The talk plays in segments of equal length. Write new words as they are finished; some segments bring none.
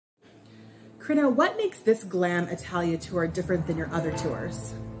Corinna, what makes this Glam Italia tour different than your other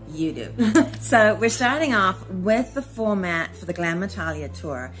tours? You do. So we're starting off with the format for the Glam Italia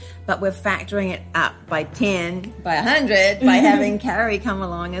tour, but we're factoring it up by 10, by 100, by having Carrie come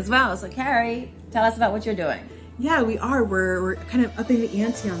along as well. So Carrie, tell us about what you're doing. Yeah, we are. We're kind of upping the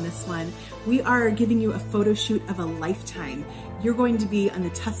ante on this one. We are giving you a photo shoot of a lifetime. You're going to be on the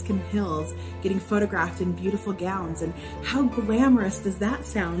Tuscan hills getting photographed in beautiful gowns, and how glamorous does that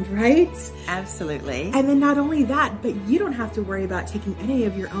sound, right? Absolutely. And then not only that, but you don't have to worry about taking any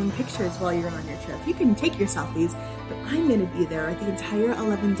of your own pictures while you're on your trip. You can take your selfies, but I'm going to be there the entire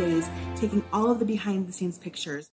 11 days taking all of the behind the scenes pictures.